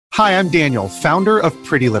Hi, I'm Daniel, founder of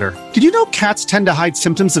Pretty Litter. Did you know cats tend to hide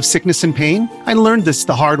symptoms of sickness and pain? I learned this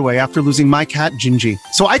the hard way after losing my cat, Gingy.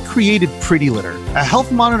 So I created Pretty Litter, a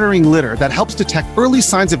health monitoring litter that helps detect early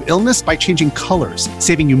signs of illness by changing colors,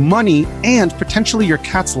 saving you money and potentially your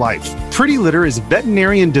cat's life. Pretty Litter is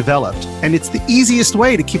veterinarian developed, and it's the easiest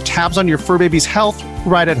way to keep tabs on your fur baby's health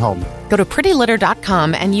right at home. Go to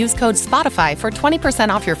prettylitter.com and use code SPOTIFY for 20%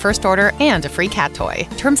 off your first order and a free cat toy.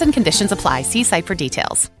 Terms and conditions apply. See site for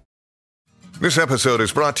details. This episode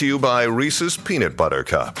is brought to you by Reese's Peanut Butter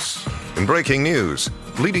Cups. In breaking news,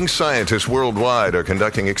 leading scientists worldwide are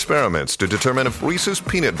conducting experiments to determine if Reese's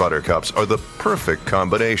Peanut Butter Cups are the perfect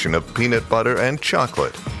combination of peanut butter and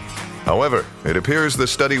chocolate. However, it appears the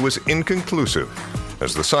study was inconclusive,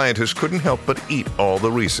 as the scientists couldn't help but eat all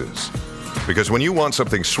the Reese's. Because when you want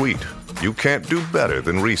something sweet, you can't do better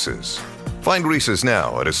than Reese's. Find Reese's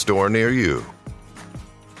now at a store near you.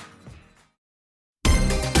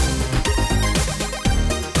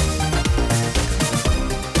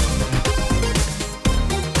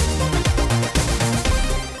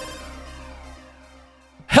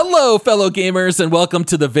 Hello, fellow gamers, and welcome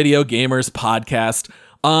to the Video Gamers Podcast.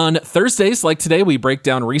 On Thursdays, like today, we break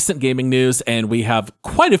down recent gaming news, and we have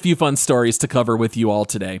quite a few fun stories to cover with you all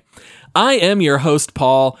today. I am your host,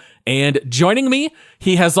 Paul, and joining me,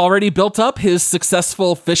 he has already built up his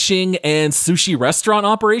successful fishing and sushi restaurant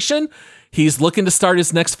operation. He's looking to start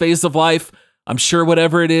his next phase of life. I'm sure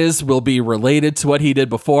whatever it is will be related to what he did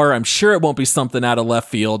before. I'm sure it won't be something out of left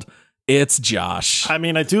field. It's Josh. I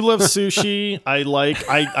mean, I do love sushi.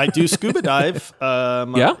 I do scuba dive.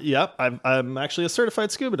 Yep. I'm actually a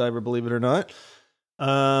certified scuba diver, believe it or not.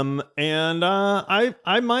 I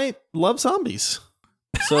might love zombies.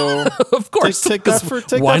 So of course, take that for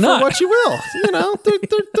what you will. You know,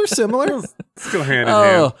 they're similar. Let's go hand in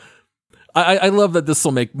hand. I love that this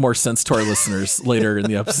will make more sense to our listeners later in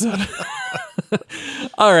the episode.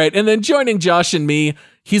 All right, and then joining Josh and me,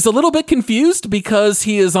 he's a little bit confused because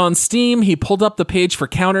he is on Steam. He pulled up the page for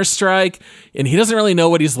Counter-Strike, and he doesn't really know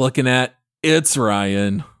what he's looking at. It's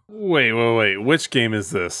Ryan. Wait. Which game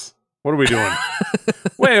is this? What are we doing?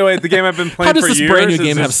 wait. The game I've been playing for years. How does this brand new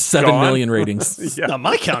game have 7 million ratings? Yeah. Not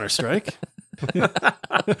my Counter-Strike.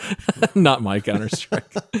 Not my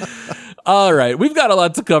Counter-Strike. All right, we've got a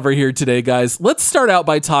lot to cover here today, guys. Let's start out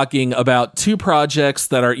by talking about two projects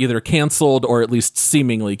that are either canceled or at least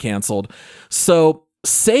seemingly canceled. So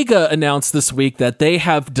Sega announced this week that they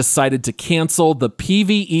have decided to cancel the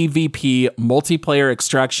PvEVP multiplayer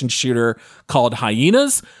extraction shooter called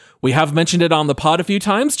Hyenas. We have mentioned it on the pod a few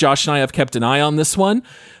times. Josh and I have kept an eye on this one.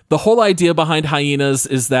 The whole idea behind Hyenas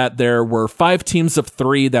is that there were 5 teams of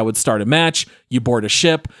 3 that would start a match. You board a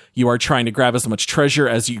ship. You are trying to grab as much treasure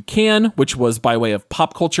as you can, which was by way of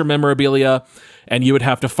pop culture memorabilia. And you would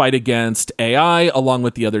have to fight against AI along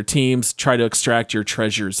with the other teams, try to extract your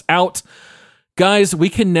treasures out. Guys, we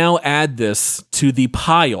can now add this to the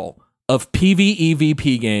pile of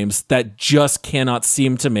PvEVP games that just cannot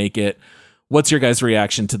seem to make it. What's your guys'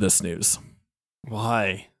 reaction to this news?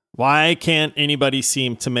 Why? Why can't anybody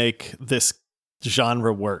seem to make this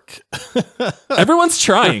genre work? Everyone's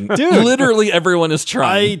trying. Dude, literally everyone is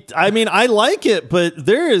trying. I mean, I like it, but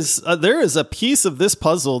there is a piece of this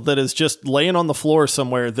puzzle that is just laying on the floor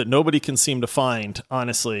somewhere that nobody can seem to find,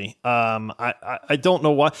 honestly. I don't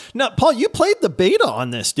know why. Now, Paul, you played the beta on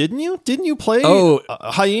this, didn't you? Didn't you play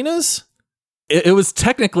Hyenas? It was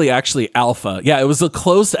technically actually alpha. Yeah, it was a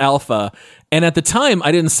closed alpha. And at the time,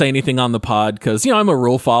 I didn't say anything on the pod because, I'm a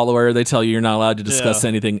rule follower. They tell you you're not allowed to discuss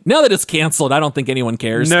anything. Now that it's canceled, I don't think anyone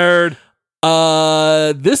cares. Nerd.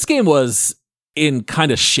 This game was in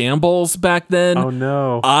kind of shambles back then. Oh,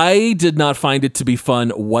 no. I did not find it to be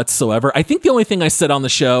fun whatsoever. I think the only thing I said on the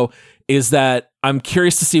show is that I'm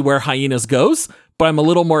curious to see where Hyenas goes, but I'm a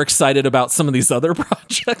little more excited about some of these other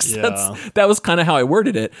projects. Yeah. That was kind of how I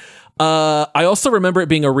worded it. I also remember it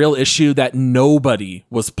being a real issue that nobody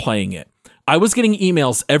was playing it. I was getting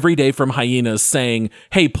emails every day from Hyenas saying,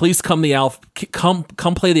 "Hey, please come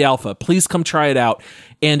play the alpha. Please come try it out."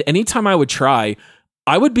 And anytime I would try,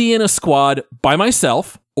 I would be in a squad by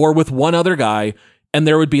myself or with one other guy, and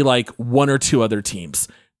there would be like 1 or 2 other teams.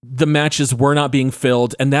 The matches were not being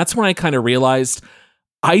filled, and that's when I kind of realized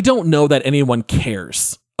I don't know that anyone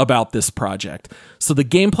cares about this project. So the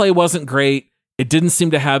gameplay wasn't great. It didn't seem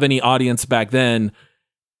to have any audience back then.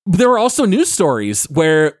 There were also news stories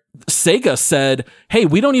where Sega said, "Hey,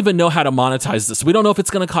 we don't even know how to monetize this. We don't know if it's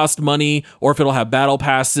going to cost money or if it'll have battle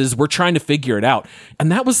passes. We're trying to figure it out."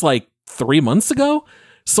 And that was like 3 months ago.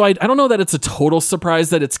 So I don't know that it's a total surprise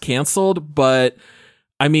that it's canceled, but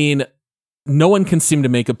I mean, no one can seem to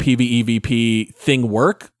make a PvEVP thing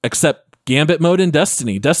work except Gambit mode in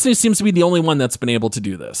Destiny. Destiny seems to be the only one that's been able to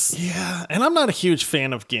do this. Yeah, and I'm not a huge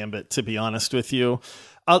fan of Gambit, to be honest with you.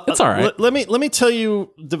 It's all right. Let me tell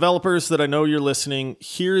you, developers that I know you're listening,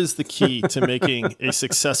 here is the key to making a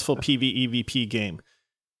successful PvEVP game.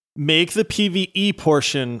 Make the PvE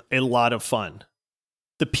portion a lot of fun.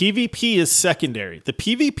 The PvP is secondary. The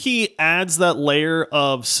PvP adds that layer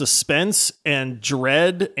of suspense and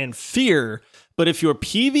dread and fear, but if your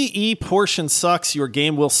PvE portion sucks, your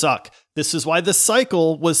game will suck. This is why the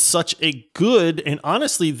cycle was such a good and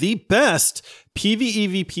honestly the best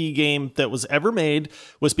PvEVP game that was ever made,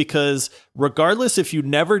 was because regardless if you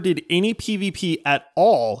never did any PvP at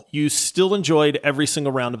all, you still enjoyed every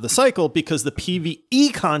single round of the cycle because the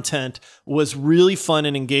PvE content was really fun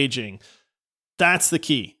and engaging. That's the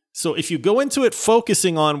key. So if you go into it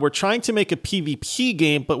focusing on we're trying to make a PvP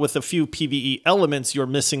game, but with a few PvE elements, you're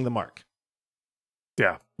missing the mark.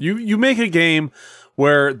 Yeah. You make a game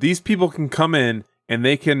where these people can come in and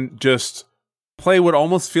they can just play what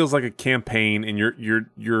almost feels like a campaign, and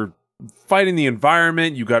you're fighting the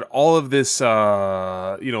environment. You got all of this,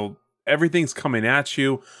 everything's coming at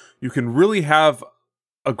you. You can really have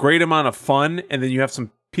a great amount of fun, and then you have some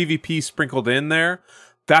PvP sprinkled in there.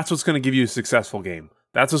 That's what's going to give you a successful game.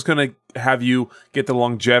 That's what's going to have you get the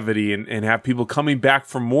longevity and have people coming back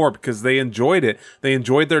for more because they enjoyed it. They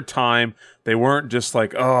enjoyed their time. They weren't just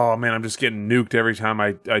like, oh man, I'm just getting nuked every time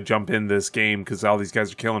I jump in this game because all these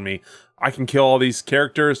guys are killing me. I can kill all these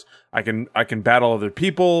characters. I can battle other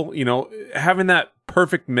people. Having that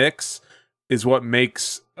perfect mix is what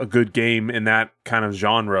makes a good game in that kind of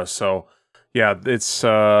genre. So yeah, it's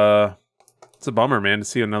a bummer, man, to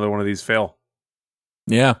see another one of these fail.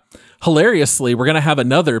 Yeah. Hilariously, we're going to have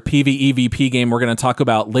another PvEVP game we're going to talk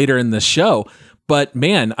about later in this show. But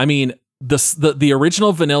man, I mean, the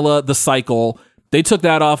original vanilla, the cycle, they took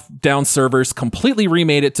that off down servers, completely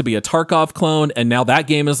remade it to be a Tarkov clone, and now that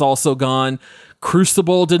game is also gone.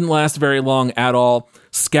 Crucible didn't last very long at all.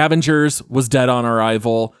 Scavengers was dead on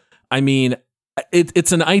arrival. I mean,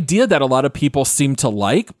 it's an idea that a lot of people seem to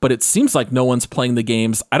like, but it seems like no one's playing the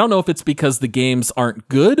games. I don't know if it's because the games aren't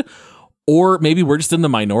good, or maybe we're just in the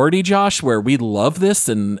minority, Josh, where we love this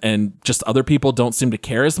and just other people don't seem to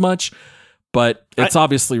care as much. But it's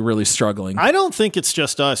obviously really struggling. I don't think it's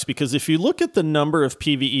just us, because if you look at the number of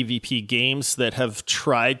PvEVP games that have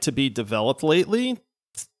tried to be developed lately,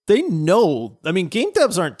 they know, I mean, game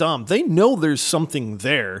devs aren't dumb. They know there's something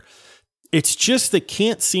there. It's just they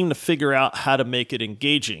can't seem to figure out how to make it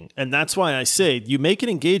engaging. And that's why I say you make it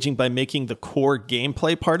engaging by making the core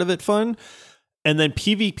gameplay part of it fun. And then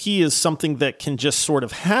PvP is something that can just sort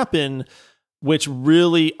of happen, which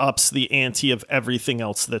really ups the ante of everything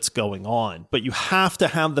else that's going on. But you have to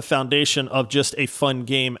have the foundation of just a fun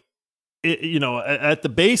game, at the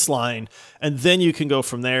baseline, and then you can go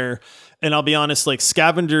from there. And I'll be honest, like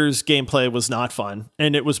Scavengers gameplay was not fun,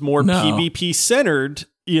 and it was more PvP centered,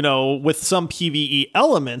 with some PvE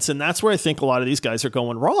elements. And that's where I think a lot of these guys are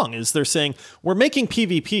going wrong, is they're saying we're making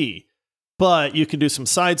PvP, but you can do some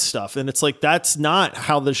side stuff. And it's like, that's not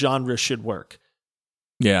how the genre should work.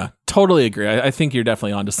 Yeah, totally agree. I think you're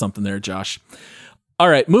definitely onto something there, Josh. All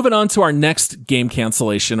right, moving on to our next game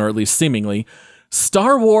cancellation, or at least seemingly,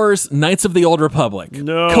 Star Wars Knights of the Old Republic.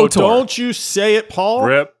 No, KOTOR. Don't you say it, Paul.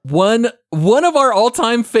 Rip. One of our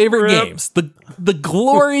all-time favorite games. The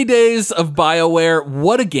glory days of BioWare.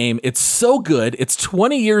 What a game. It's so good. It's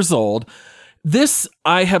 20 years old. This,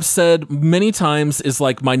 I have said many times, is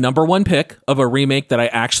like my number one pick of a remake that I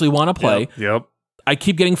actually want to play. Yep. I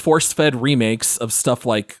keep getting force-fed remakes of stuff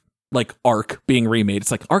like Ark being remade.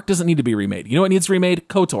 It's like, Ark doesn't need to be remade. You know what needs remade?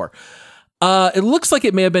 KOTOR. It looks like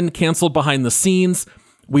it may have been canceled behind the scenes.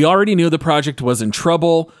 We already knew the project was in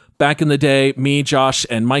trouble. Back in the day, me, Josh,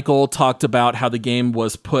 and Michael talked about how the game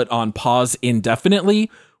was put on pause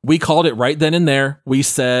indefinitely. We called it right then and there. We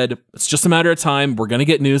said, it's just a matter of time. We're going to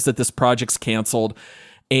get news that this project's canceled.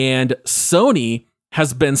 And Sony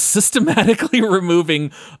has been systematically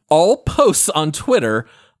removing all posts on Twitter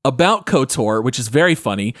about KOTOR, which is very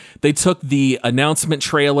funny. They took the announcement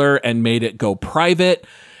trailer and made it go private,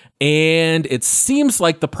 and it seems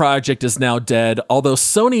like the project is now dead, although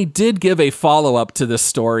Sony did give a follow-up to this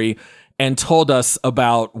story and told us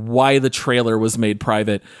about why the trailer was made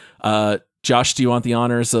private. Josh, do you want the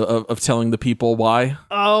honors of telling the people why?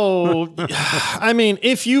 Oh, I mean,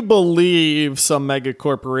 if you believe some mega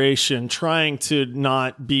corporation trying to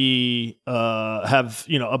not be, have,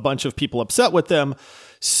 a bunch of people upset with them,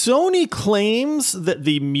 Sony claims that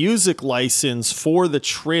the music license for the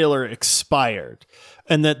trailer expired,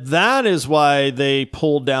 and that is why they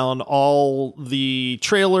pulled down all the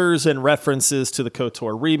trailers and references to the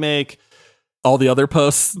KOTOR remake. all the other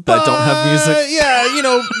posts that don't have music.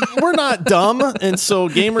 Yeah, we're not dumb. And so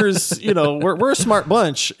gamers, we're a smart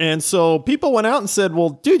bunch. And so people went out and said, well,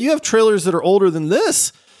 dude, you have trailers that are older than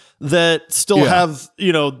this that still have,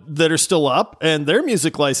 that are still up and their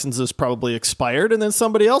music license is probably expired. And then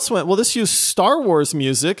somebody else went, well, this used Star Wars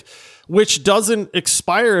music, which doesn't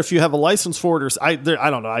expire if you have a license for it. I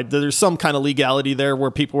don't know. There's some kind of legality there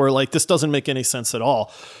where people were like, this doesn't make any sense at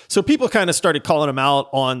all. So people kind of started calling them out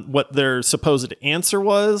on what their supposed answer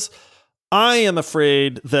was. I am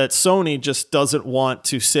afraid that Sony just doesn't want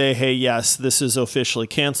to say, hey, yes, this is officially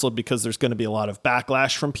canceled because there's going to be a lot of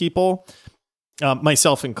backlash from people.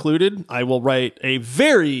 Myself included. I will write a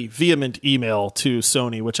very vehement email to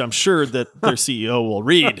Sony, which I'm sure that their CEO will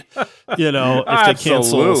read, if they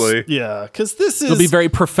cancel. Yeah, because this is... It'll be very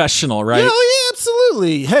professional, right? Yeah,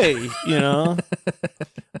 absolutely. Hey,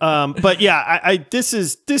 but yeah, this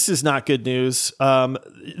is not good news.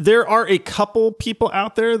 There are a couple people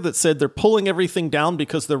out there that said they're pulling everything down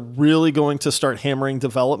because they're really going to start hammering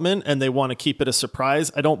development and they want to keep it a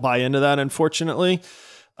surprise. I don't buy into that, unfortunately.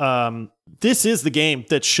 This is the game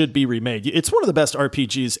that should be remade. It's one of the best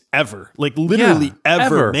RPGs ever, like literally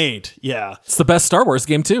ever made. Yeah. It's the best Star Wars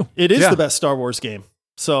game too. It is the best Star Wars game.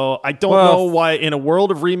 So I don't know why in a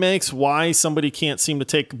world of remakes, why somebody can't seem to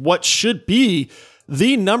take what should be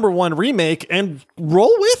the number one remake and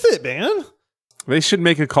roll with it, man. They should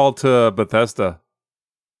make a call to Bethesda.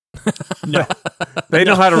 No. They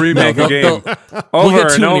know how to remake a game over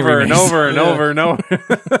and over and over and over and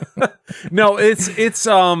over. No, it's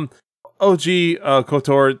OG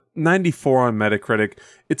KOTOR 94 on Metacritic.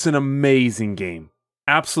 It's an amazing game.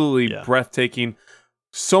 Absolutely breathtaking.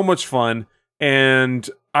 So much fun. And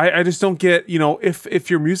I just don't get, if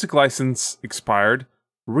your music license expired,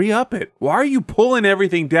 re-up it. Why are you pulling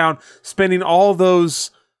everything down, spending all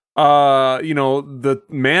those the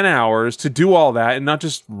man hours to do all that and not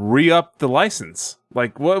just re-up the license?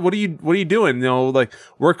 Like what are you doing?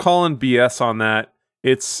 We're calling BS on that.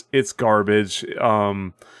 It's garbage.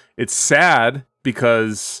 It's sad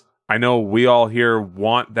because I know we all here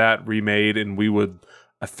want that remade and we would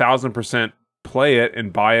 1,000% play it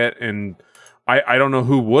and buy it, and I don't know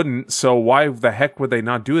who wouldn't. So why the heck would they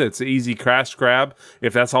not do it? It's an easy cash grab.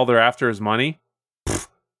 If that's all they're after is money.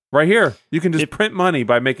 Right here, you can just print money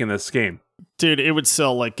by making this game. Dude, it would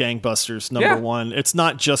sell like gangbusters, number one. It's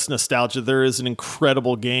not just nostalgia. There is an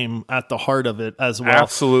incredible game at the heart of it as well.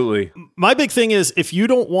 Absolutely. My big thing is, if you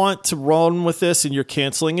don't want to run with this and you're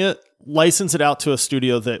canceling it, license it out to a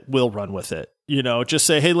studio that will run with it. Just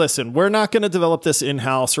say, hey, listen, we're not going to develop this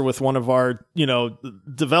in-house or with one of our,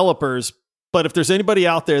 developers. But if there's anybody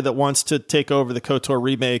out there that wants to take over the KOTOR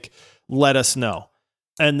remake, let us know.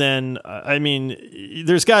 And then,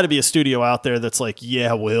 there's got to be a studio out there that's like,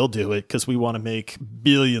 yeah, we'll do it because we want to make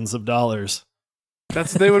billions of dollars.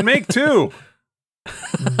 That's what they would make too.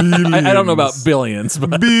 I don't know about billions,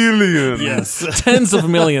 but billions. Yes, tens of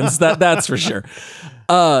millions. That's for sure.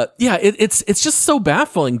 It's just so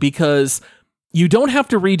baffling because you don't have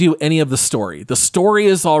to redo any of the story. The story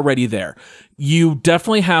is already there. You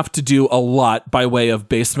definitely have to do a lot by way of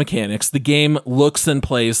base mechanics. The game looks and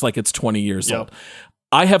plays like it's 20 years old.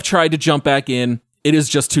 I have tried to jump back in. It is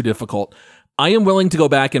just too difficult. I am willing to go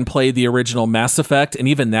back and play the original Mass Effect, and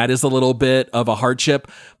even that is a little bit of a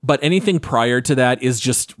hardship, but anything prior to that is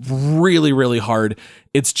just really, really hard.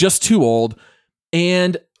 It's just too old.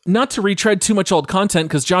 And not to retread too much old content,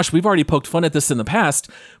 because Josh, we've already poked fun at this in the past,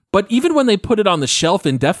 but even when they put it on the shelf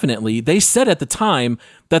indefinitely, they said at the time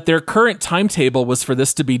that their current timetable was for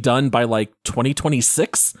this to be done by like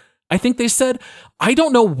 2026. I think they said. I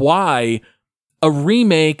don't know why a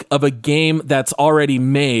remake of a game that's already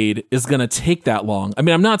made is going to take that long. I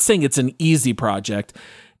mean, I'm not saying it's an easy project.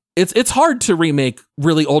 It's hard to remake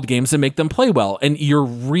really old games and make them play well, and you're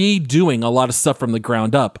redoing a lot of stuff from the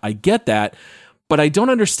ground up. I get that, but I don't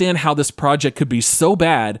understand how this project could be so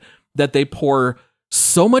bad that they pour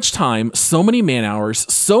so much time, so many man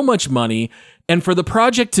hours, so much money, and for the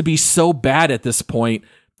project to be so bad at this point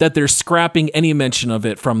that they're scrapping any mention of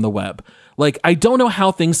it from the web. Like, I don't know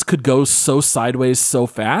how things could go so sideways so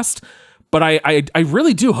fast, but I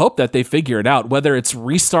really do hope that they figure it out, whether it's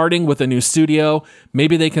restarting with a new studio,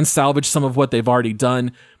 maybe they can salvage some of what they've already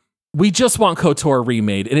done. We just want KOTOR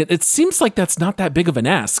remade, and it seems like that's not that big of an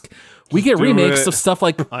ask. We get remakes of stuff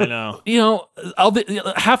like, I know,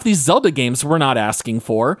 half these Zelda games we're not asking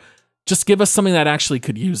for. Just give us something that actually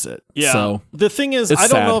could use it. Yeah. So the thing is, I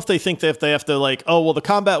don't know if they think that if they have to like, oh, well, the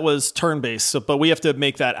combat was turn-based, but we have to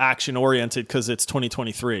make that action-oriented because it's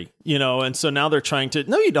 2023, and so now they're trying to,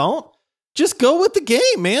 no, you don't. just go with the game,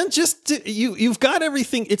 man. You've got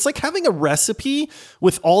everything. It's like having a recipe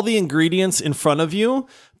with all the ingredients in front of you,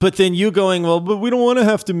 but then you going, well, but we don't want to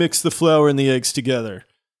have to mix the flour and the eggs together.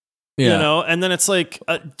 Yeah. You know, and then it's like,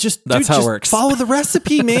 just how it works. Follow the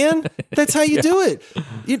recipe, man. That's how you do it.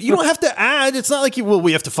 You don't have to add. It's not like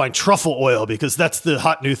we have to find truffle oil because that's the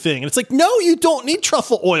hot new thing. And it's like, no, you don't need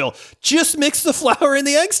truffle oil. Just mix the flour and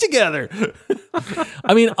the eggs together.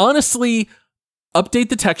 I mean, honestly, update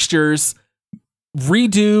the textures,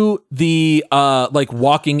 redo the like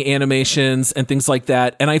walking animations and things like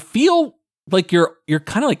that. And I feel like you're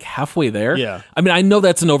kind of like halfway there. Yeah. I mean, I know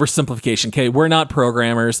that's an oversimplification. Okay. We're not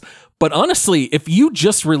programmers, but honestly, if you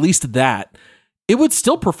just released that, it would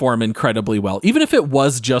still perform incredibly well, even if it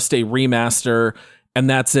was just a remaster and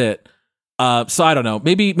that's it. So I don't know,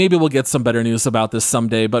 maybe we'll get some better news about this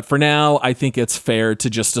someday, but for now, I think it's fair to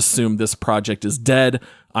just assume this project is dead.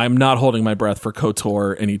 I'm not holding my breath for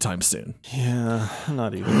KOTOR anytime soon. Yeah,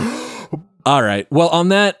 not even. All right. Well, on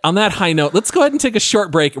that high note, let's go ahead and take a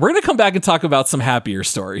short break. We're going to come back and talk about some happier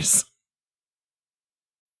stories.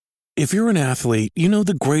 If you're an athlete, you know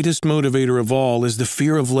the greatest motivator of all is the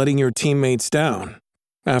fear of letting your teammates down.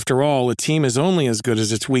 After all, a team is only as good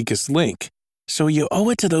as its weakest link. So you owe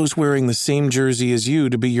it to those wearing the same jersey as you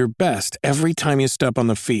to be your best every time you step on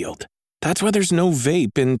the field. That's why there's no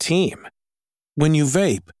vape in team. When you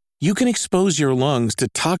vape, you can expose your lungs to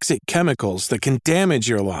toxic chemicals that can damage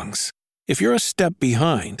your lungs. If you're a step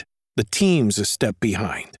behind, the team's a step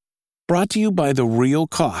behind. Brought to you by The Real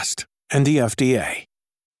Cost and the FDA.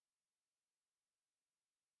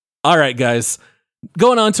 All right, guys.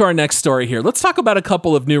 Going on to our next story here. Let's talk about a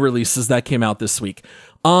couple of new releases that came out this week.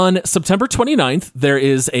 On September 29th, there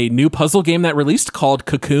is a new puzzle game that released called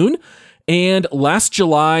Cocoon. And last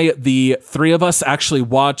July, the three of us actually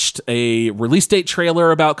watched a release date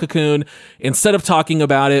trailer about Cocoon. Instead of talking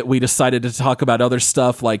about it, we decided to talk about other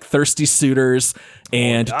stuff like Thirsty Suitors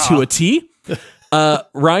and To a T.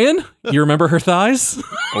 Ryan, you remember her thighs?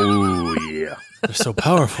 Oh, yeah. They're so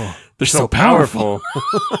powerful. They're so powerful.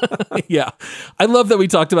 Yeah. I love that we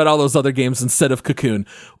talked about all those other games instead of Cocoon.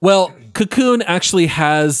 Well, Cocoon actually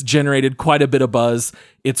has generated quite a bit of buzz.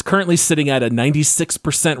 It's currently sitting at a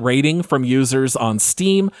 96% rating from users on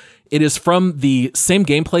Steam. It is from the same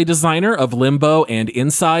gameplay designer of Limbo and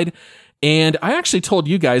Inside. And I actually told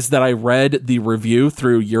you guys that I read the review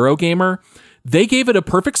through Eurogamer. They gave it a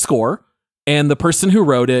perfect score. And the person who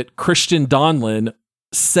wrote it, Christian Donlin,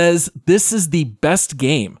 says this is the best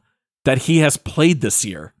game that he has played this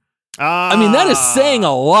year. I mean, that is saying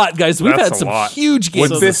a lot, guys. We've had some huge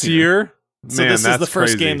games this year. So Man, this is the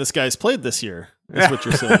first crazy game this guy's played this year, is what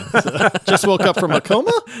you're saying. Just woke up from a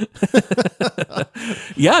coma?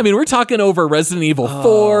 Yeah, I mean, we're talking over Resident Evil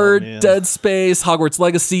 4, Dead Space, Hogwarts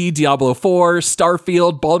Legacy, Diablo 4,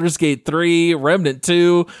 Starfield, Baldur's Gate 3, Remnant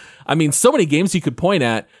 2. I mean, so many games you could point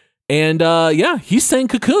at. And yeah, he's saying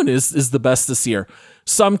Cocoon is the best this year.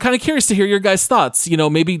 So I'm kind of curious to hear your guys' thoughts. You know,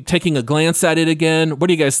 maybe taking a glance at it again. What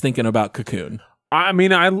are you guys thinking about Cocoon? I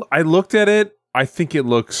mean, I looked at it. I think it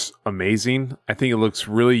looks amazing. I think it looks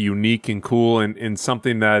really unique and cool and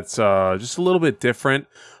something that's just a little bit different.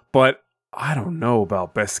 But I don't know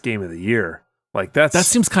about best game of the year. Like that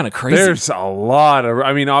seems kind of crazy. There's a lot of,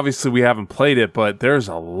 I mean, obviously we haven't played it, but there's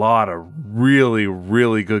a lot of really,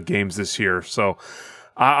 really good games this year. So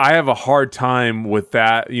I have a hard time with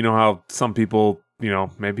that. You know how some people, you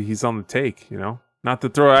know, maybe he's on the take, you know, not to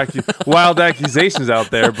throw wild accusations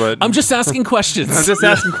out there, but I'm just asking questions. I'm just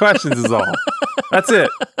asking questions is all. That's it.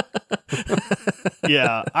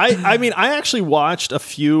 Yeah. I mean, I actually watched a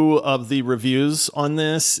few of the reviews on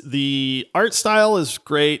this. The art style is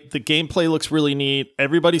great. The gameplay looks really neat.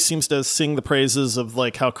 Everybody seems to sing the praises of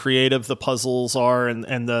like how creative the puzzles are and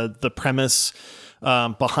the premise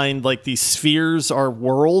behind like these spheres are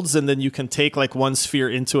worlds, and then you can take like one sphere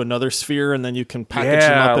into another sphere, and then you can package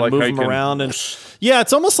them up and like move them around. And yeah,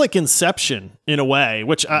 it's almost like Inception in a way,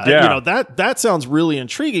 which you know, that sounds really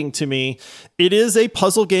intriguing to me. It is a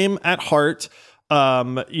puzzle game at heart.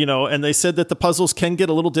 You know, and they said that the puzzles can get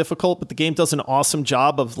a little difficult, but the game does an awesome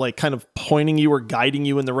job of like kind of pointing you or guiding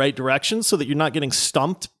you in the right direction so that you're not getting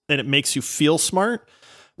stumped, and it makes you feel smart,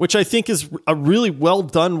 which I think is a really well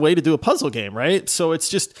done way to do a puzzle game, right? So it's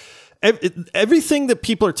just everything that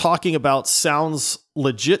people are talking about sounds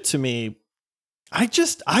legit to me. I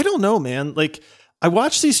don't know, man. Like I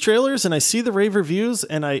watch these trailers and I see the rave reviews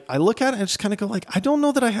and I look at it and I just kind of go like, I don't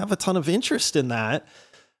know that I have a ton of interest in that.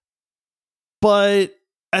 But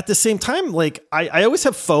at the same time, like I always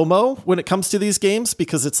have FOMO when it comes to these games,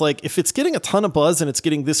 because it's like, if it's getting a ton of buzz and it's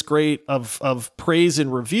getting this great of praise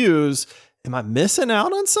and reviews, am I missing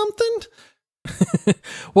out on something?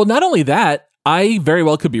 Well, not only that, I very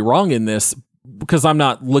well could be wrong in this because I'm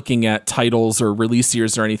not looking at titles or release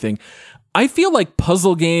years or anything. I feel like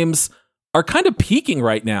puzzle games are kind of peaking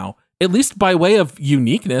right now, at least by way of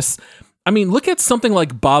uniqueness. I mean, look at something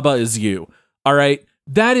like Baba Is You. All right.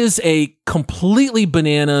 That is a completely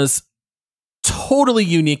bananas, totally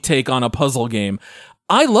unique take on a puzzle game.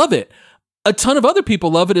 I love it. A ton of other people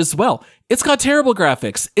love it as well. It's got terrible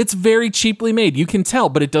graphics. It's very cheaply made. You can tell,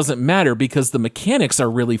 but it doesn't matter because the mechanics are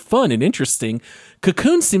really fun and interesting.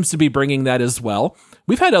 Cocoon seems to be bringing that as well.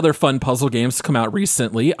 We've had other fun puzzle games come out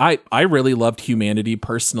recently. I really loved Humanity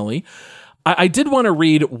personally. I did want to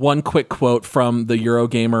read one quick quote from the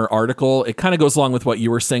Eurogamer article. It kind of goes along with what you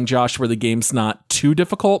were saying, Josh, where the game's not too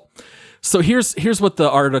difficult. So here's what the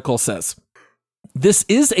article says. This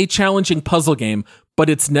is a challenging puzzle game, but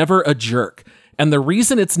it's never a jerk. And the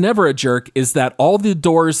reason it's never a jerk is that all the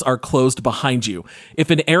doors are closed behind you. If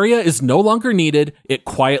an area is no longer needed, it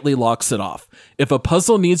quietly locks it off. If a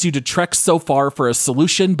puzzle needs you to trek so far for a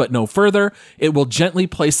solution but no further, it will gently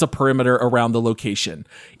place a perimeter around the location.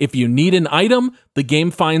 If you need an item, the game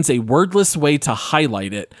finds a wordless way to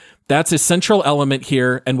highlight it. That's a central element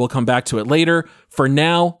here, and we'll come back to it later. For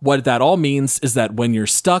now, what that all means is that when you're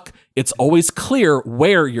stuck, it's always clear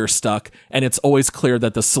where you're stuck, and it's always clear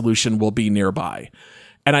that the solution will be nearby.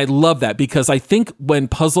 And I love that because I think when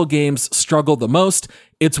puzzle games struggle the most,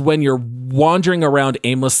 it's when you're wandering around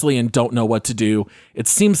aimlessly and don't know what to do. It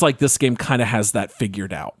seems like this game kind of has that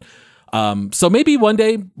figured out. So maybe one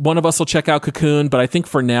day one of us will check out Cocoon, but I think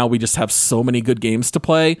for now we just have so many good games to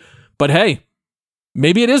play. But hey,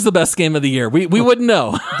 maybe it is the best game of the year. We wouldn't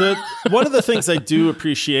know. One of the things I do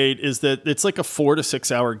appreciate is that it's like a 4 to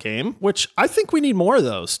 6 hour game, which I think we need more of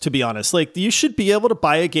those, to be honest. Like, you should be able to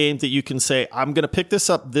buy a game that you can say, I'm going to pick this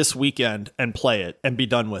up this weekend and play it and be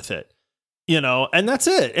done with it. You know, and that's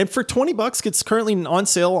it. And for $20, it's currently on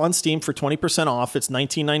sale on Steam for 20% off. It's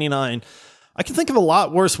 $19.99. I can think of a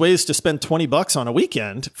lot worse ways to spend $20 on a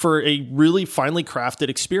weekend for a really finely crafted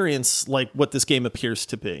experience like what this game appears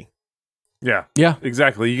to be. Yeah,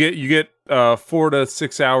 exactly. You get 4 to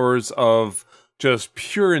 6 hours of just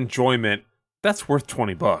pure enjoyment. That's worth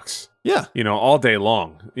 $20. Yeah, you know, all day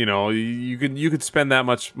long. You know, you could spend that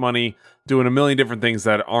much money doing a million different things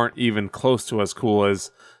that aren't even close to as cool as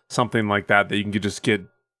something like that you can just get.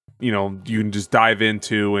 You know, you can just dive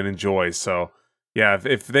into and enjoy. So yeah,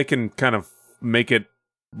 if they can kind of make it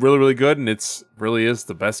really, really good, and it's really is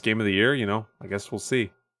the best game of the year, you know, I guess we'll see.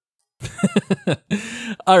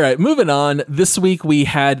 All right, moving on. This week we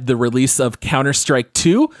had the release of Counter-Strike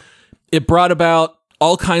 2. It brought about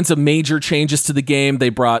all kinds of major changes to the game. They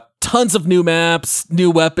brought tons of new maps, new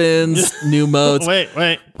weapons, new modes. Wait,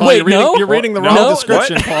 Paul, you're reading the wrong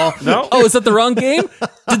description, what? Paul. No. Oh, is that the wrong game?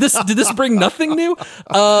 Did this bring nothing new?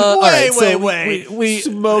 Wait.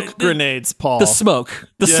 Smoke grenades, Paul. The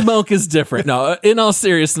smoke is different. No, in all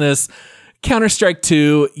seriousness, Counter-Strike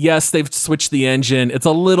 2, yes, they've switched the engine. It's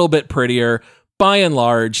a little bit prettier. By and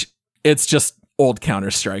large, it's just old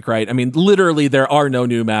Counter-Strike, right? I mean, literally, there are no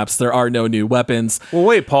new maps. There are no new weapons. Well,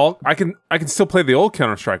 wait, Paul. I can still play the old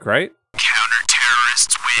Counter-Strike, right?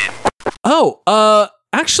 Counter-terrorists win. Oh,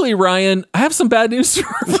 actually, Ryan, I have some bad news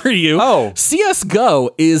for you. Oh. CSGO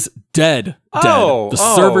is dead. Oh, the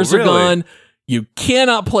servers really? are gone. You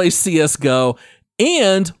cannot play CSGO.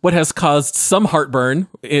 And what has caused some heartburn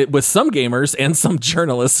with some gamers and some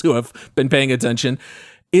journalists who have been paying attention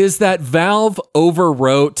is that Valve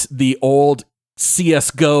overwrote the old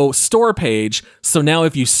CSGO store page. So now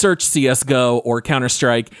if you search CSGO or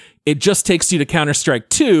Counter-Strike, it just takes you to Counter-Strike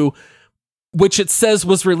 2, which it says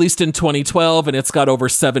was released in 2012, and it's got over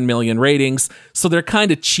 7 million ratings. So they're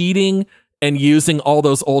kind of cheating and using all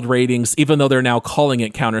those old ratings, even though they're now calling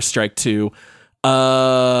it Counter-Strike 2.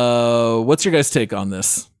 What's your guys' take on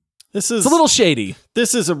this? It's a little shady.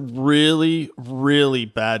 This is a really, really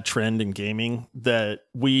bad trend in gaming that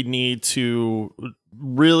we need to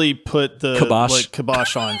really put the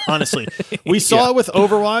kibosh on. Honestly, we saw it with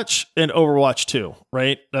Overwatch and Overwatch 2,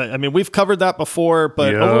 right? I mean, we've covered that before,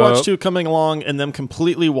 but Overwatch 2 coming along and them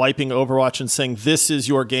completely wiping Overwatch and saying, this is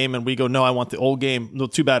your game. And we go, no, I want the old game. No,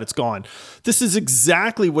 too bad it's gone. This is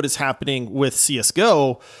exactly what is happening with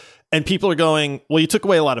CSGO. And people are going, well, you took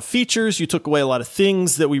away a lot of features. You took away a lot of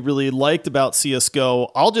things that we really liked about CSGO.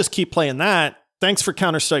 I'll just keep playing that. Thanks for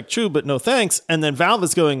Counter-Strike 2, but no thanks. And then Valve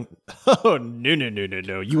is going, oh,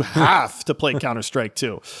 no. You have to play Counter-Strike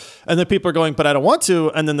 2. And then people are going, but I don't want to.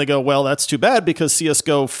 And then they go, well, that's too bad because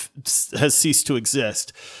CSGO has ceased to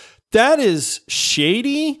exist. That is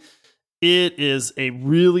shady. It is a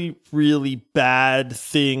really, really bad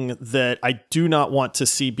thing that I do not want to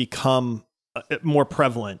see become more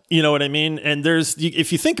prevalent. You know what I mean? And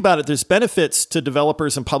if you think about it, there's benefits to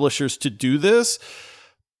developers and publishers to do this.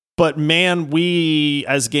 But man, we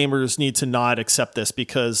as gamers need to not accept this,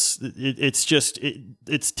 because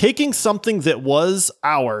it's taking something that was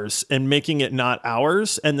ours and making it not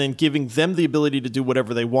ours, and then giving them the ability to do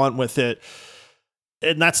whatever they want with it.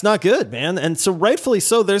 And that's not good, man. And so rightfully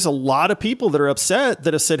so, there's a lot of people that are upset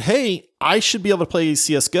that have said, hey, I should be able to play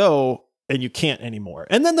CSGO, and you can't anymore.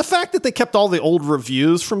 And then the fact that they kept all the old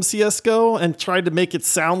reviews from CSGO and tried to make it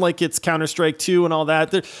sound like it's Counter-Strike 2 and all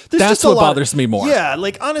that. That's what bothers me more. Yeah,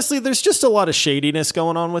 like honestly, there's just a lot of shadiness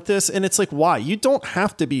going on with this. And it's like, why? You don't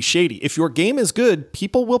have to be shady. If your game is good,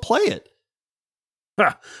 people will play it.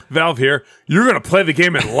 Valve here. You're going to play the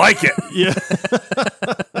game and like it. Yeah.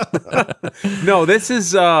 No, this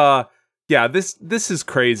is this is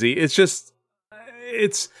crazy. It's just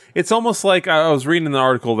it's almost like I was reading the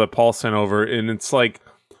article that Paul sent over, and it's like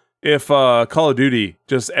if Call of Duty,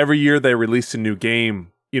 just every year they released a new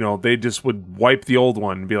game, they just would wipe the old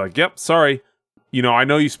one and be like, yep, sorry. I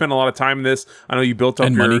know you spent a lot of time in this. I know you built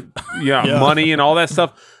up money. Money and all that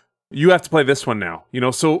stuff. You have to play this one now.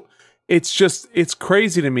 So it's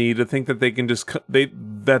crazy to me to think that they can just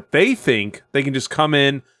they think they can just come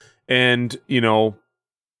in and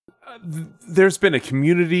there's been a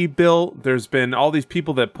community built. There's been all these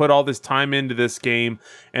people that put all this time into this game,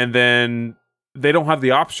 and then they don't have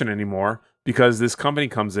the option anymore because this company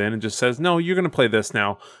comes in and just says, no, you're going to play this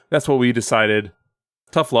now. That's what we decided.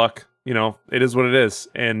 Tough luck. It is what it is.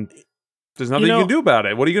 And there's nothing you can do about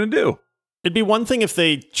it. What are you going to do? It'd be one thing if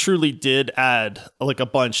they truly did add like a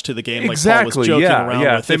bunch to the game, like exactly, Paul was joking around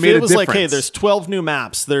with. They if made it was difference. like, hey, there's 12 new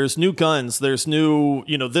maps, there's new guns, there's new,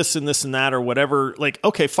 this and this and that or whatever. Like,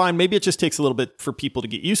 okay, fine. Maybe it just takes a little bit for people to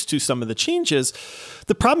get used to some of the changes.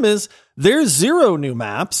 The problem is there's 0 new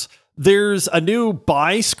maps. There's a new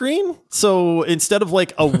buy screen. So instead of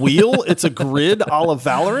like a wheel, it's a grid a la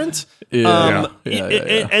Valorant.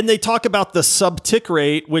 And they talk about the sub tick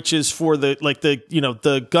rate, which is for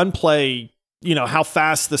the gunplay, how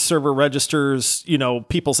fast the server registers,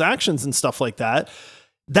 people's actions and stuff like that.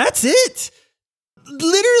 That's it.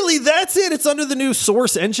 Literally, that's it. It's under the new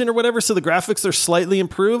Source engine or whatever. So the graphics are slightly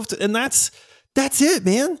improved, and that's it,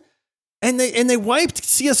 man. And they wiped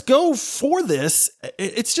CSGO for this.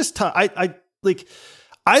 It's just tough. I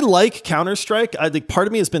like Counter-Strike. I think part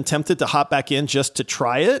of me has been tempted to hop back in just to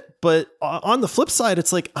try it. But on the flip side,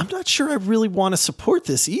 it's like, I'm not sure I really want to support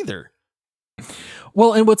this either.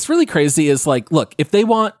 Well, and what's really crazy is like, look, if they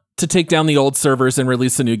want to take down the old servers and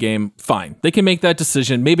release a new game, fine. They can make that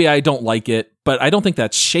decision. Maybe I don't like it, but I don't think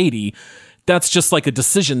that's shady. That's just like a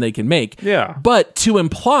decision they can make. Yeah. But to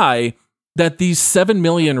imply that these 7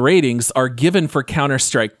 million ratings are given for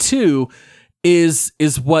Counter-Strike 2 is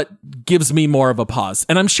what gives me more of a pause.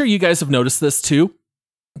 And I'm sure you guys have noticed this too.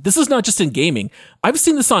 This is not just in gaming. I've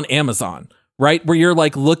seen this on Amazon, right? Where you're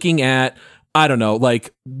like looking at, I don't know,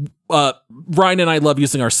 like Ryan and I love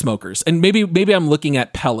using our smokers. And maybe I'm looking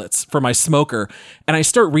at pellets for my smoker, and I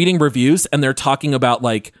start reading reviews and they're talking about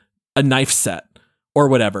like a knife set or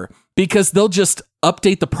whatever, because they'll just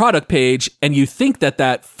update the product page and you think that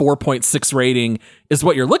 4.6 rating is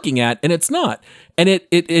what you're looking at, and it's not. And it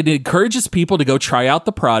encourages people to go try out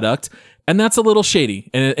the product, and that's a little shady,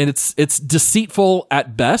 and it's deceitful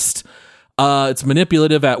at best. It's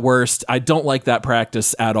manipulative at worst. I don't like that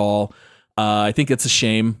practice at all. I think it's a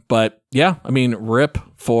shame, but yeah, I mean, rip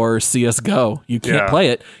for CSGO. You can't play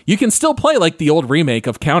it. You can still play like the old remake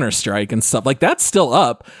of Counter-Strike and stuff like that's still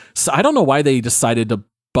up. So I don't know why they decided to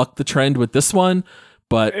buck the trend with this one,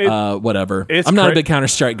 but whatever. I'm not a big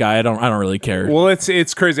Counter-Strike guy. I don't really care. Well,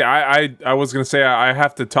 it's crazy. I was gonna say I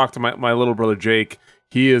have to talk to my little brother Jake.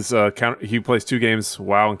 He is he plays 2 games,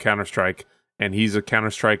 WoW and Counter-Strike, and he's a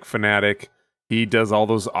Counter-Strike fanatic. He does all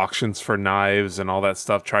those auctions for knives and all that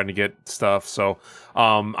stuff, trying to get stuff. So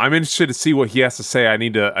I'm interested to see what he has to say. I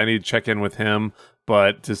need to check in with him,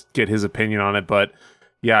 but just get his opinion on it. But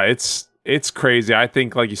yeah, it's crazy. I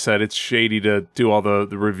think, like you said, it's shady to do all the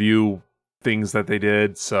review things that they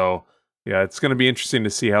did. So yeah, it's going to be interesting to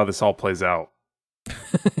see how this all plays out.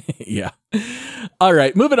 Yeah. All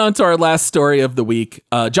right. Moving on to our last story of the week.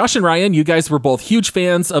 Josh and Ryan, you guys were both huge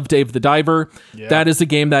fans of Dave the Diver. Yeah. That is a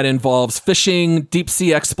game that involves fishing, deep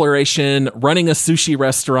sea exploration, running a sushi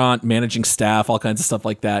restaurant, managing staff, all kinds of stuff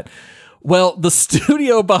like that. Well, the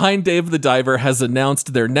studio behind Dave the Diver has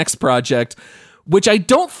announced their next project, which I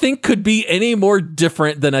don't think could be any more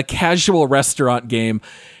different than a casual restaurant game.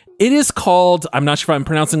 It is called, I'm not sure if I'm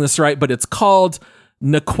pronouncing this right, but it's called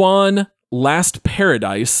Nakwon Last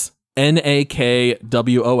Paradise,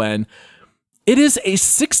 Nakwon. It is a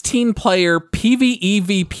 16-player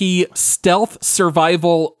PvEVP stealth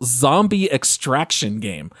survival zombie extraction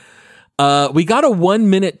game. We got a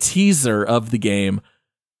 1-minute teaser of the game.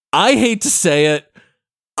 I hate to say it,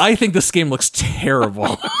 I think this game looks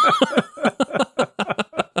terrible.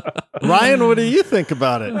 Ryan, what do you think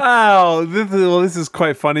about it? Oh, this is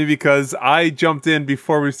quite funny because I jumped in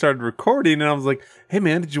before we started recording and I was like, hey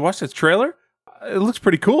man, did you watch that trailer? It looks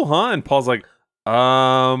pretty cool, huh? And Paul's like, no.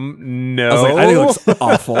 I was like, I think it looks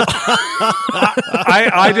awful.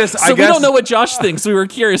 I guess we don't know what Josh thinks. We were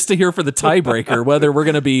curious to hear for the tiebreaker whether we're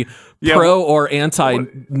going to be pro or anti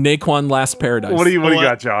Naquan Last Paradise. What do you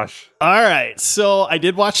got, Josh? All right, so I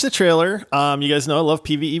did watch the trailer. You guys know I love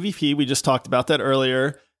PvEVP. We just talked about that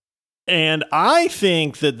earlier. And I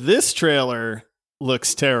think that this trailer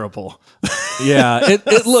looks terrible. Yeah,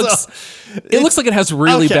 it looks it looks like it has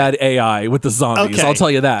really bad AI with the zombies. Okay. I'll tell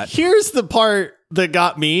you that. Here's the part that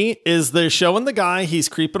got me is they're showing the guy, he's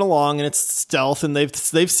creeping along and it's stealth, and they've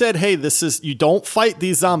said, hey, this is, you don't fight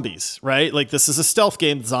these zombies, right? Like, this is a stealth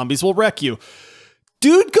game. The zombies will wreck you.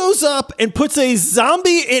 Dude goes up and puts a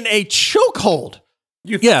zombie in a chokehold.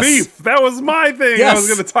 You thief! That was my thing. I was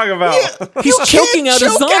going to talk about. Yeah, he's choking out a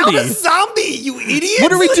zombie, you idiot!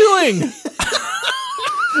 What are we doing?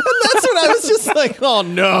 And that's when I was just like, oh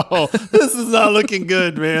no, this is not looking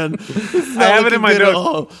good, man. I have it in my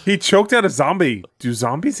notes. He choked out a zombie. Do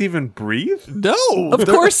zombies even breathe? No. Of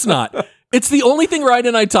course not. It's the only thing Ryan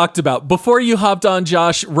and I talked about before you hopped on,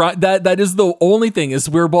 Josh. That is the only thing, is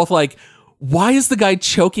we're both like, why is the guy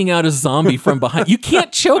choking out a zombie from behind? You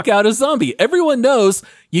can't choke out a zombie. Everyone knows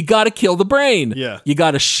you got to kill the brain. Yeah. You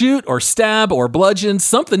got to shoot or stab or bludgeon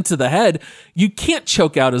something to the head. You can't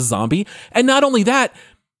choke out a zombie. And not only that,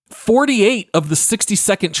 48 of the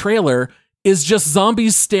 60-second trailer is just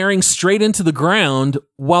zombies staring straight into the ground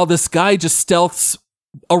while this guy just stealths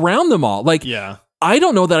around them all. Like, yeah. I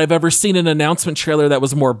don't know that I've ever seen an announcement trailer that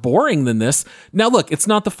was more boring than this. Now, look, it's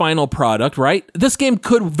not the final product, right? This game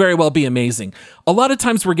could very well be amazing. A lot of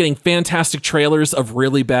times we're getting fantastic trailers of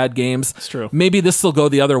really bad games. It's true. Maybe this will go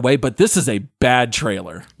the other way, but this is a bad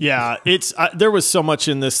trailer. Yeah, it's there was so much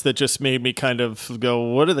in this that just made me kind of go,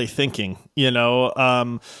 what are they thinking? You know,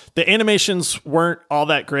 the animations weren't all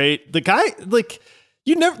that great. The guy, like...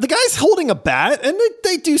 the guy's holding a bat, and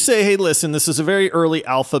they do say, hey, listen, this is a very early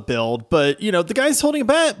alpha build, but, the guy's holding a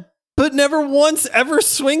bat, but never once ever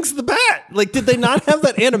swings the bat. Like, did they not have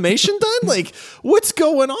that animation done? Like, what's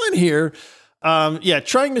going on here?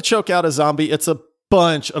 Trying to choke out a zombie, it's a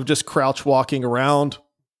bunch of just crouch walking around.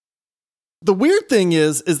 The weird thing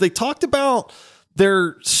is they talked about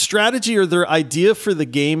their strategy or their idea for the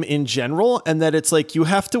game in general, and that it's like you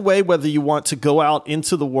have to weigh whether you want to go out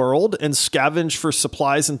into the world and scavenge for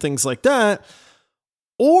supplies and things like that,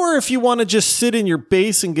 or if you want to just sit in your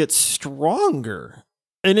base and get stronger.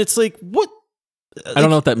 And it's like, what? I don't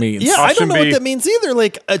know what that means. Yeah, I don't know what that means either.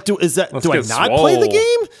 Like, do I not play the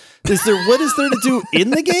game? What is there to do in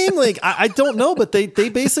the game? Like, I don't know, but they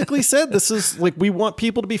basically said this is like, we want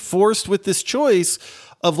people to be forced with this choice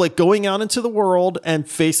of like going out into the world and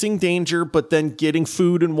facing danger, but then getting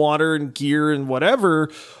food and water and gear and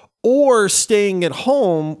whatever, or staying at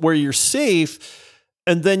home where you're safe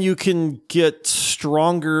and then you can get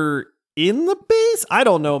stronger in the base. I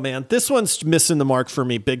don't know, man. This one's missing the mark for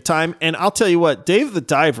me big time. And I'll tell you what, Dave the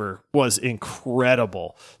Diver was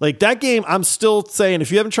incredible. Like, that game, I'm still saying,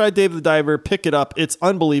 if you haven't tried Dave the Diver, pick it up. It's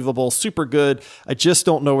unbelievable, super good. I just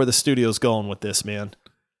don't know where the studio's going with this, man.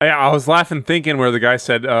 Yeah, I was laughing thinking where the guy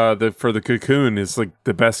said for the Cocoon is like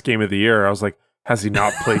the best game of the year. I was like, has he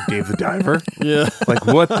not played Dave the Diver? Yeah. Like,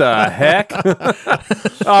 what the heck?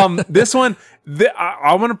 This one,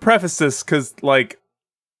 I want to preface this because, like,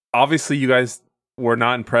 obviously you guys were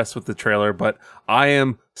not impressed with the trailer, but I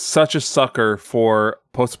am such a sucker for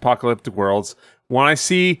post-apocalyptic worlds. When I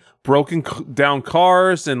see broken down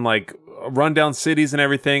cars and like rundown cities and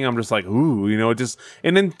everything, I'm just like, ooh,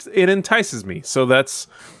 it entices me. So that's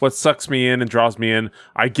what sucks me in and draws me in.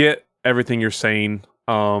 I get everything you're saying.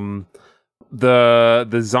 The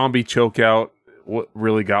zombie chokeout, what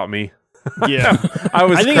really got me. Yeah,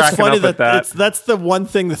 I think it's funny that that's the one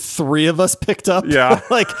thing the three of us picked up. Yeah,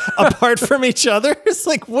 like apart from each other, it's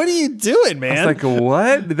like, what are you doing, man? I was like,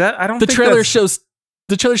 what? I don't. The trailer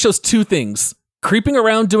shows two things: creeping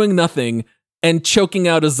around doing nothing and choking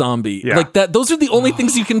out a zombie. Yeah. Like that. Those are the only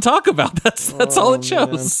things you can talk about. That's all it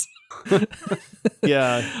shows.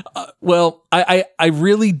 Yeah. Well, I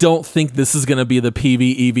really don't think this is going to be the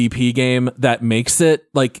PvEVP game that makes it.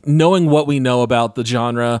 Like, knowing what we know about the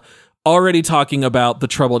genre, already talking about the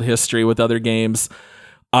troubled history with other games,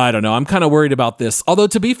 I don't know. I'm kind of worried about this. Although,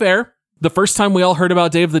 to be fair, the first time we all heard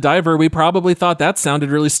about Dave the Diver, we probably thought that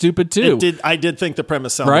sounded really stupid too. I did think the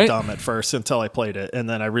premise sounded Right? dumb at first until I played it, and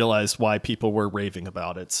then I realized why people were raving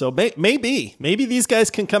about it. So maybe these guys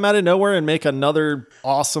can come out of nowhere and make another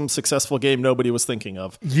awesome, successful game nobody was thinking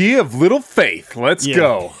of. Ye of little faith. Let's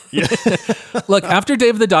go. Yeah. Look, after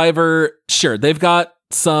Dave the Diver, sure, they've got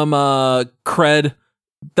some cred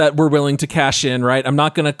that we're willing to cash in, right? I'm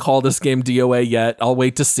not going to call this game DOA yet. I'll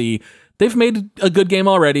wait to see. They've made a good game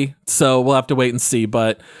already, so we'll have to wait and see.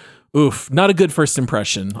 But oof, not a good first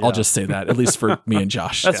impression. I'll just say that, at least for me and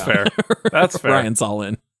Josh. That's fair. That's fair. Ryan's all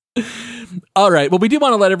in. All right. Well, we do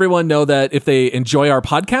want to let everyone know that if they enjoy our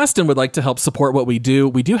podcast and would like to help support what we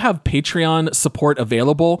do have Patreon support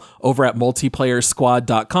available over at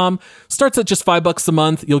multiplayersquad.com. Starts at just $5 a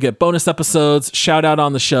month. You'll get bonus episodes, shout out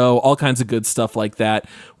on the show, all kinds of good stuff like that.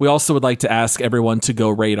 We also would like to ask everyone to go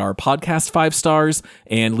rate our podcast 5 stars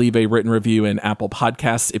and leave a written review in Apple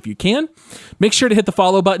Podcasts if you can. Make sure to hit the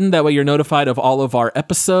follow button. That way you're notified of all of our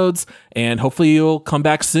episodes, and hopefully you'll come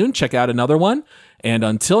back soon. Check out another one. And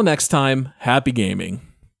until next time, happy gaming.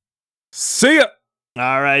 See ya.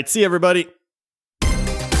 All right. See you, everybody.